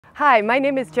Hi, my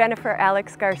name is Jennifer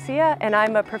Alix-Garcia, and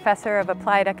I'm a professor of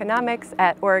applied economics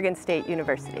at Oregon State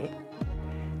University.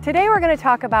 Today we're going to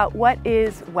talk about what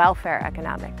is welfare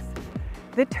economics.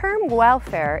 The term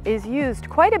welfare is used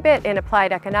quite a bit in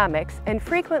applied economics, and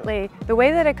frequently the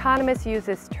way that economists use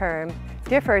this term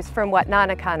differs from what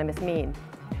non-economists mean.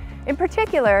 In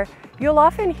particular, you'll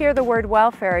often hear the word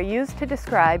welfare used to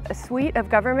describe a suite of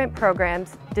government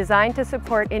programs designed to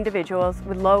support individuals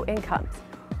with low incomes.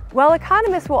 While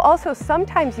economists will also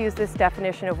sometimes use this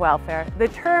definition of welfare, the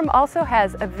term also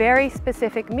has a very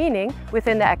specific meaning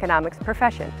within the economics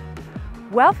profession.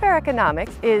 Welfare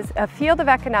economics is a field of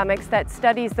economics that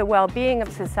studies the well-being of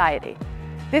society.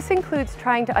 This includes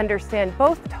trying to understand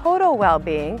both total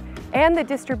well-being and the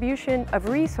distribution of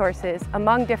resources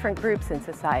among different groups in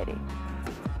society.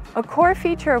 A core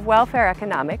feature of welfare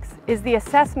economics is the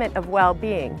assessment of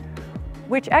well-being,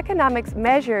 which economics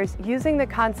measures using the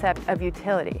concept of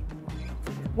utility.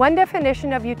 One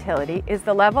definition of utility is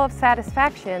the level of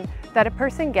satisfaction that a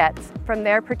person gets from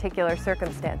their particular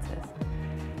circumstances.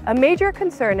 A major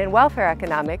concern in welfare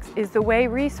economics is the way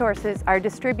resources are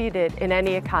distributed in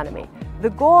any economy.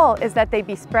 The goal is that they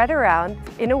be spread around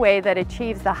in a way that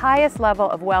achieves the highest level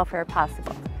of welfare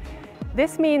possible.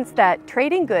 This means that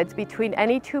trading goods between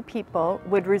any two people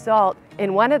would result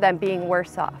in one of them being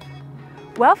worse off.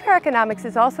 Welfare economics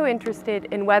is also interested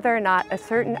in whether or not a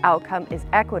certain outcome is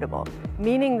equitable,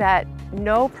 meaning that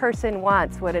no person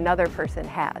wants what another person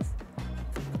has.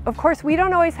 Of course, we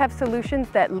don't always have solutions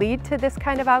that lead to this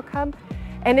kind of outcome,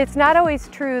 and it's not always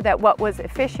true that what was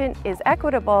efficient is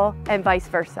equitable and vice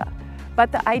versa.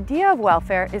 But the idea of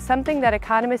welfare is something that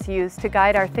economists use to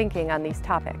guide our thinking on these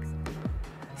topics.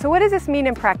 So what does this mean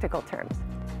in practical terms?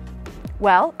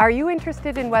 Well, are you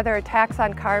interested in whether a tax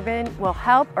on carbon will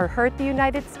help or hurt the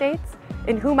United States,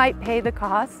 and who might pay the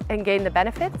costs and gain the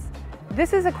benefits?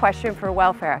 This is a question for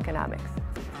welfare economics.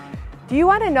 Do you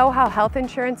want to know how health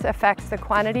insurance affects the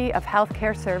quantity of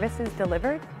healthcare services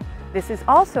delivered? This is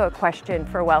also a question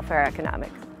for welfare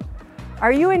economics.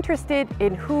 Are you interested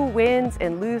in who wins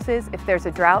and loses if there's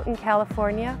a drought in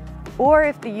California, or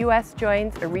if the U.S.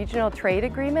 joins a regional trade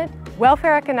agreement?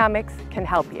 Welfare economics can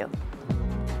help you.